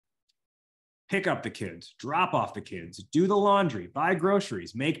Pick up the kids, drop off the kids, do the laundry, buy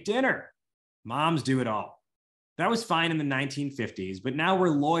groceries, make dinner. Moms do it all. That was fine in the 1950s, but now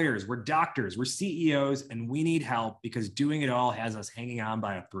we're lawyers, we're doctors, we're CEOs, and we need help because doing it all has us hanging on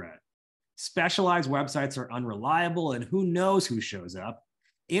by a thread. Specialized websites are unreliable, and who knows who shows up.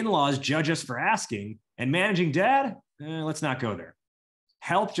 In-laws judge us for asking, and managing dad, let's not go there.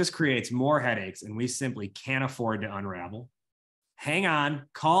 Help just creates more headaches, and we simply can't afford to unravel. Hang on,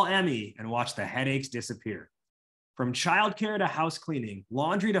 call Emmy, and watch the headaches disappear. From childcare to house cleaning,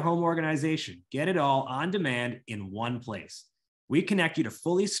 laundry to home organization, get it all on demand in one place. We connect you to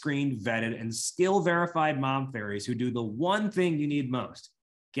fully screened, vetted, and skill-verified mom fairies who do the one thing you need most.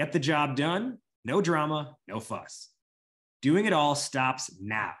 Get the job done, no drama, no fuss. Doing it all stops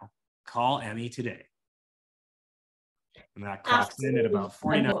now. Call Emmy today. And that clocks in at about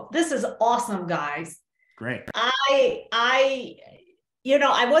 49. This is awesome, guys. Great. I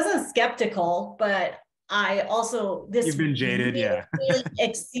wasn't skeptical, but I also, You've been jaded, really, really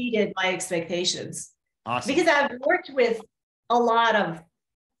exceeded my expectations. Awesome. Because I've worked with a lot of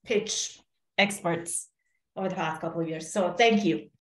pitch experts over the past couple of years. So thank you.